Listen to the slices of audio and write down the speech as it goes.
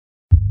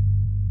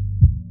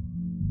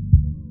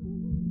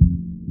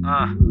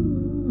Uh.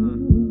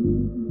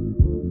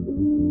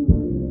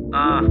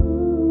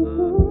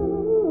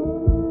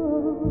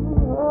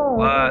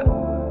 What?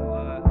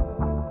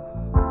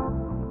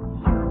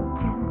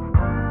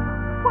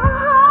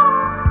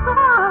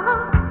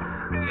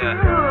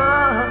 Yeah.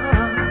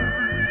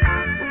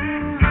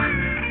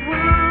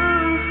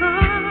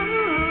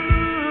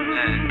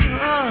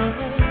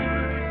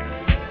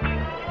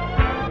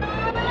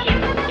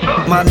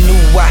 My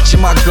new watch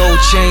and my gold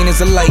chain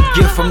is a light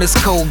gift from this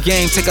cold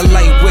game. Take a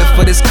light whiff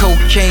for this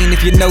cocaine.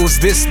 If you knows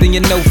this, then you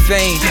know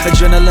fame.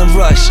 Adrenaline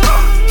rush,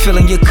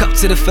 filling your cup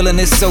to the feeling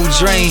is so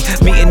drained.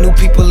 Meeting new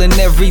people in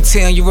every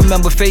town. You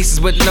remember faces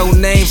with no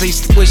names. I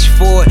used to wish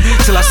for it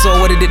till I saw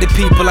what it did to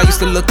people I used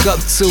to look up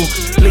to.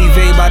 Leave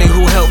everybody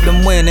who helped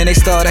them win, and they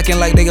start acting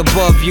like they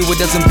above you. It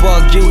doesn't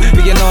bug you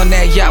being on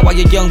that yacht while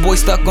your young boy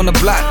stuck on the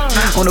block.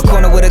 On the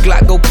corner with a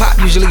Glock go pop.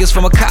 Usually it's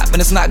from a cop and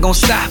it's not gon'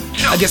 stop.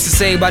 I guess it's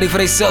everybody for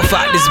theyself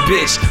out this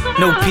bitch.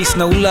 No peace,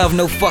 no love,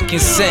 no fucking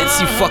sense.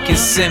 You fucking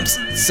simps,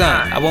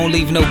 son. I won't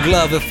leave no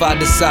glove if I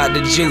decide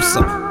to juice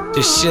them.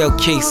 Just shell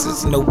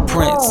cases, no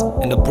prints,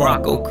 and the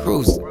Bronco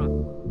cruiser.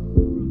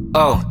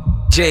 Oh,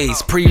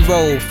 J's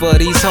pre-roll for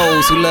these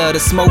hoes who love to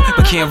smoke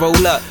but can't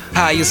roll up.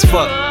 High as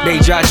fuck, they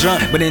dry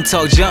drunk but then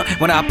talk junk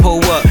when I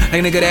pull up.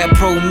 Like nigga, that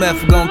pro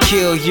meth gon'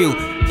 kill you.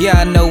 Yeah,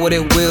 I know what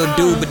it will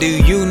do, but do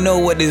you know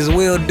what this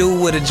will do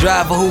with a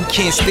driver who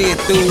can't steer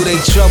through they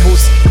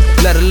troubles?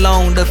 Let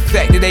alone the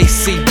fact that they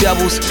see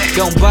doubles.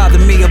 Don't bother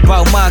me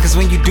about mine, cause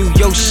when you do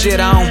your shit,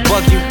 I don't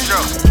bug you.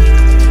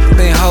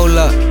 Then hold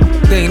up,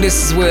 think this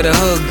is where the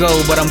hood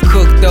go. But I'm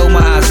cooked though,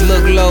 my eyes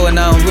look low, and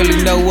I don't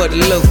really know what to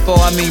look for,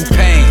 I mean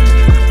pain.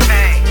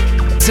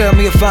 Tell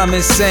me if I'm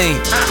insane,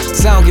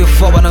 cause I don't give a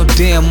fuck about no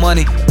damn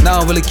money, and I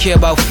don't really care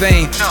about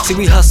fame. See,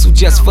 we hustle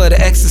just for the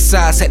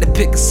exercise, had to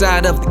pick a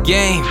side of the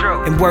game,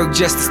 and work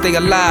just to stay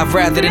alive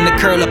rather than to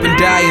curl up and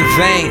die in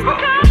vain.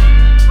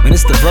 When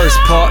it's the verse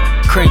part,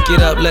 crank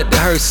it up, let the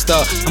hurt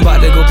start. I'm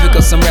about to go pick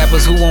up some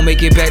rappers who won't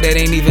make it back, that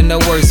ain't even the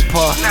worst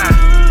part.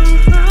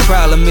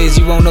 Problem is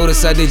you won't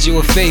notice I did you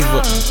a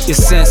favor. Your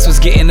sense was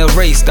getting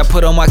erased, I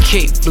put on my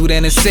cape, flew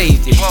down and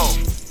saved you.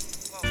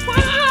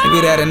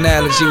 Maybe that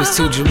analogy was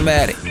too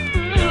dramatic.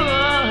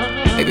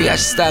 Maybe I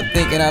should stop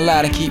thinking out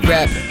loud and keep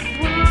rapping.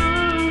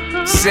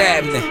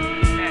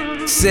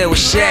 Sabnin, said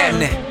what's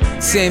happening.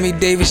 Sammy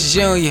Davis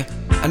Jr.,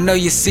 I know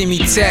you see me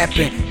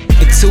tapping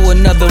into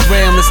another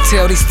realm. Let's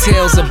tell these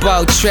tales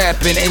about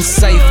trapping.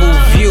 Insightful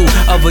view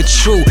of a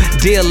true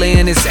dealer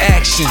in his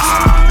actions.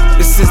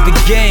 This is the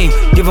game,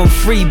 give them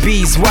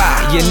freebies.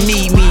 Why? You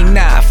need me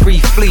now. Free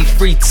fleet,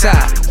 free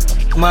tie.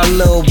 My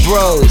little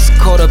bros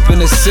caught up in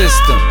the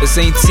system. This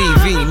ain't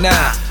TV,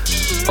 nah.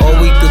 All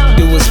we could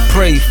do is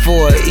pray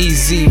for an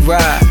easy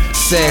ride.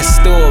 Sad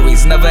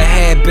stories, never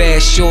had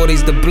bad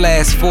shorties to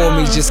blast for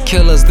me. Just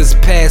killers this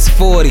past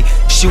 40,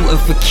 shooting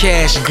for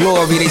cash,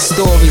 glory. They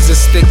stories that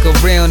stick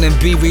around and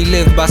be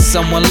relived by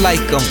someone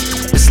like them.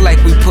 It's like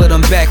we put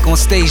them back on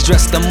stage,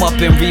 dressed them up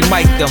and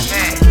remike them.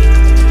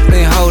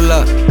 Then hold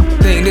up,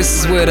 think this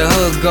is where the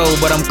hood go.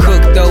 But I'm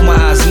cooked though, my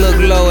eyes look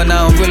low, and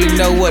I don't really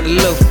know what to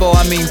look for,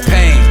 I mean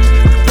pain.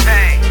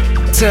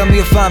 Tell me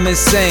if I'm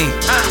insane,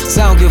 cause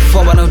I don't give a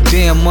fuck about no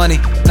damn money,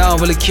 and I don't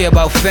really care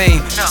about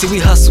fame. See, we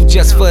hustle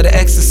just for the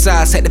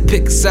exercise, had to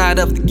pick a side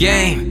of the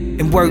game,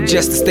 and work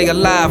just to stay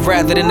alive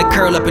rather than to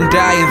curl up and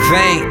die in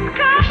vain.